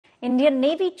Indian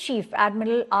Navy Chief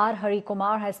Admiral R Hari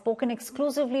Kumar has spoken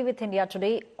exclusively with India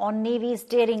today on Navy's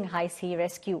daring high-sea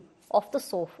rescue off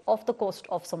the coast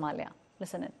of Somalia.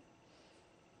 Listen in.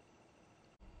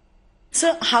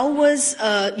 So how was,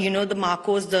 the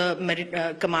Marcos,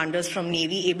 the commanders from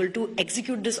Navy, able to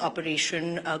execute this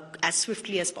operation as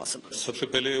swiftly as possible? सबसे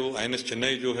पहले वो INS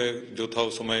Chennai जो था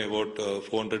उस समय about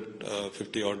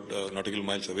 450 odd nautical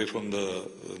miles away from the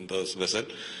vessel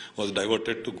was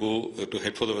diverted to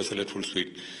head for the vessel at full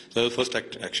speed. So that was the first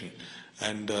action.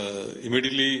 And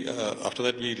immediately after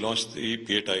that we launched the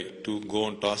PATI to go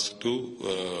on task to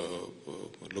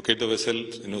locate the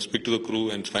vessel, speak to the crew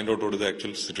and find out what is the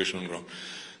actual situation on ground.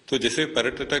 So जैसे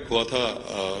pirate attack हुआ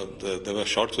था, there were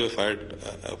shots were fired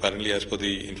apparently as per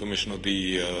the information of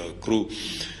the crew.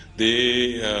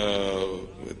 They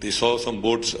saw some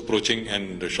boats approaching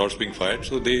and shots being fired,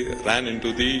 so they ran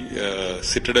into the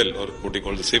citadel, or what they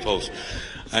call the safe house,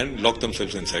 and locked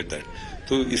themselves inside that.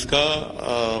 So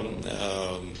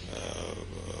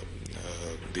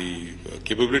the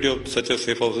capability of such a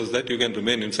safe house is that you can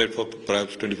remain inside for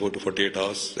perhaps 24 to 48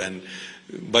 hours, and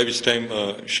by which time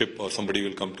a ship or somebody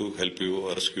will come to help you or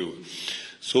rescue you.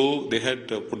 So they had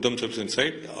put themselves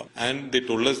inside, and they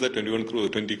told us that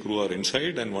 20 crew are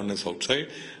inside and one is outside,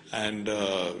 and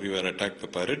we were attacked by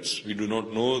pirates. We do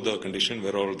not know the condition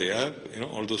where all they are.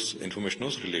 All those information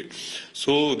was relayed.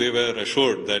 So they were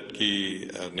assured that the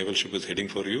naval ship is heading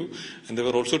for you, and they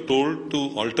were also told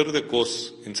to alter the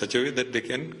course in such a way that they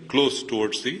can close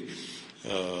towards the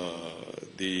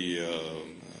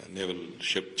naval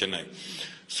ship Chennai.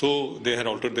 So they had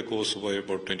altered the course by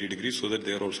about 20 degrees so that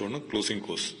they are also on a closing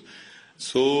course.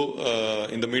 So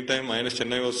in the meantime, INS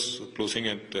Chennai was closing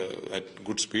at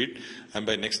good speed, and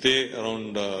by next day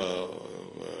around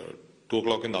 2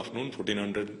 o'clock in the afternoon,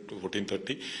 1400 to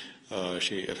 14:30,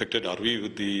 she effected RV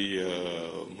with the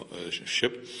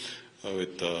ship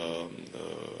with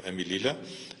MV Leela,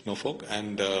 Norfolk,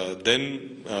 and then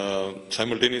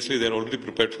simultaneously they are already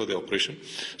prepared for the operation.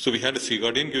 So we had a Sea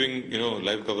Guardian giving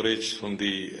live coverage from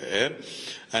the air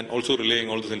and also relaying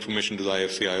all this information to the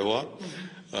IFC IOR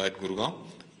at Gurugram.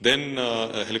 Then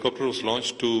a helicopter was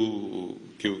launched to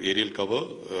give aerial cover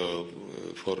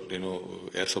for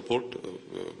air support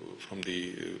from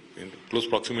the close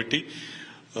proximity,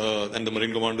 and the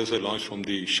Marine Commandos were launched from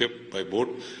the ship by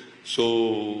boat.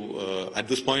 So at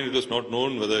this point it was not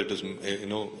known whether it is,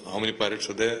 how many pirates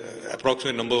are there.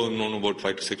 Approximate number was known, about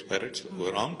 5 to 6 pirates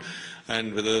were around,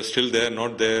 and whether still there,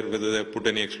 not there, whether they put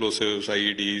any explosives,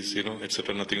 IEDs,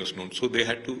 etc. Nothing was known. So they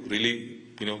had to really,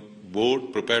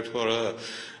 board prepared for a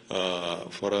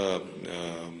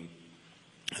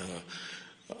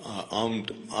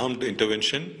armed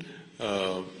intervention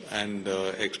and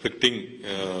expecting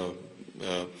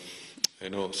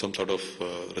some sort of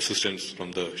resistance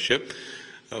from the ship.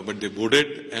 But they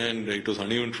boarded, and it was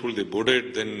uneventful. They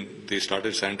boarded, then they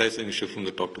started sanitizing the ship from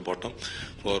the top to bottom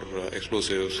for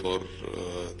explosives, for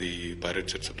the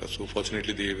pirates, etc. So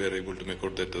fortunately they were able to make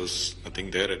out that there was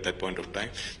nothing there at that point of time.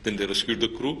 Then they rescued the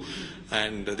crew,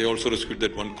 and they also rescued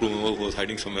that one crew member who was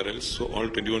hiding somewhere else. So all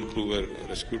 21 crew were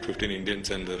rescued, 15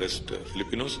 Indians and the rest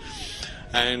Filipinos.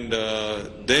 And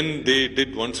then they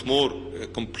did once more a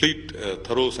complete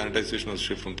thorough sanitization of the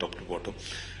ship from top to bottom,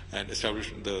 and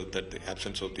established that the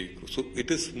absence of the crew. So it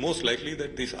is most likely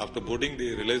that after boarding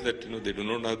they realize that they do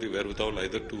not have the wherewithal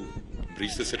either to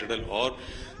breach the citadel, or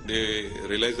they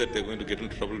realize that they're going to get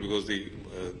into trouble because the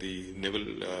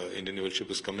Indian naval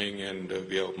ship is coming, and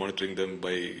we are monitoring them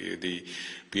by the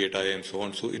PATI and so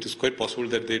on. So it is quite possible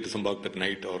that they disembarked at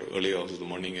night or early hours of the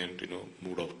morning and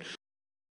moved out.